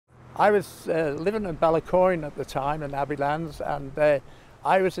I was living in Bellacoin at the time in Abbeylands, and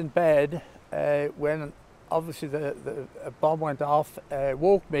I was in bed when obviously the bomb went off,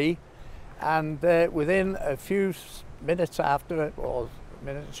 woke me, and within a few minutes after, or a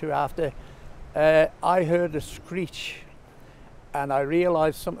minute or two after, I heard a screech, and I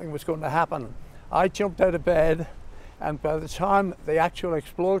realised something was going to happen. I jumped out of bed, and by the time the actual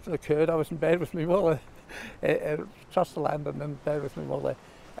explosion occurred, I was in bed with my mother, across the land and in bed with my mother.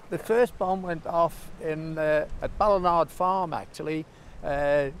 The first bomb went off at Ballynard Farm, actually,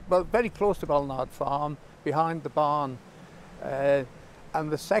 well, very close to Ballynard Farm, behind the barn.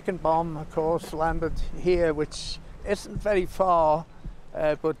 And the second bomb, of course, landed here, which isn't very far,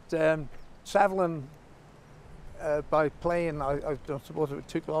 but travelling by plane, I don't suppose it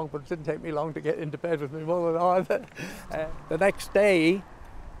took long, but it didn't take me long to get into bed with my mother either. The next day,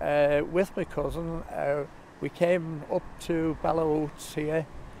 with my cousin, we came up to WW2 here,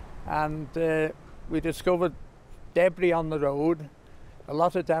 and we discovered debris on the road, a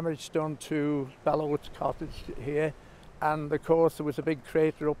lot of damage done to WW2 cottage here, and of course there was a big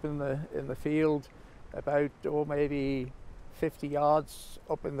crater up in the field, about maybe 50 yards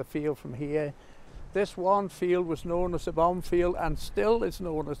up in the field from here. This one field was known as the bomb field, and still is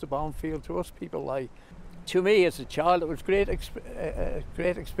known as the bomb field to us people. Like, to me as a child, it was great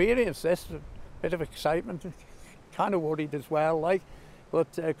experience. This, a bit of excitement, kind of worried as well, like,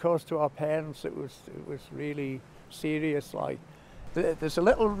 but of course to our parents it was really serious. Like, there's a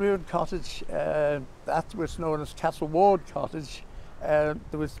little ruined cottage that was known as Castle Ward Cottage. There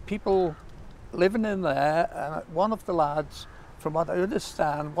was people living in there, and one of the lads, from what I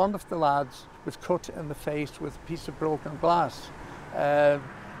understand, one of the lads was cut in the face with a piece of broken glass.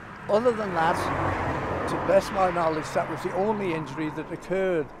 Other than that, to the best of my knowledge, that was the only injury that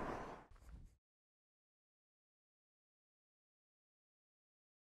occurred.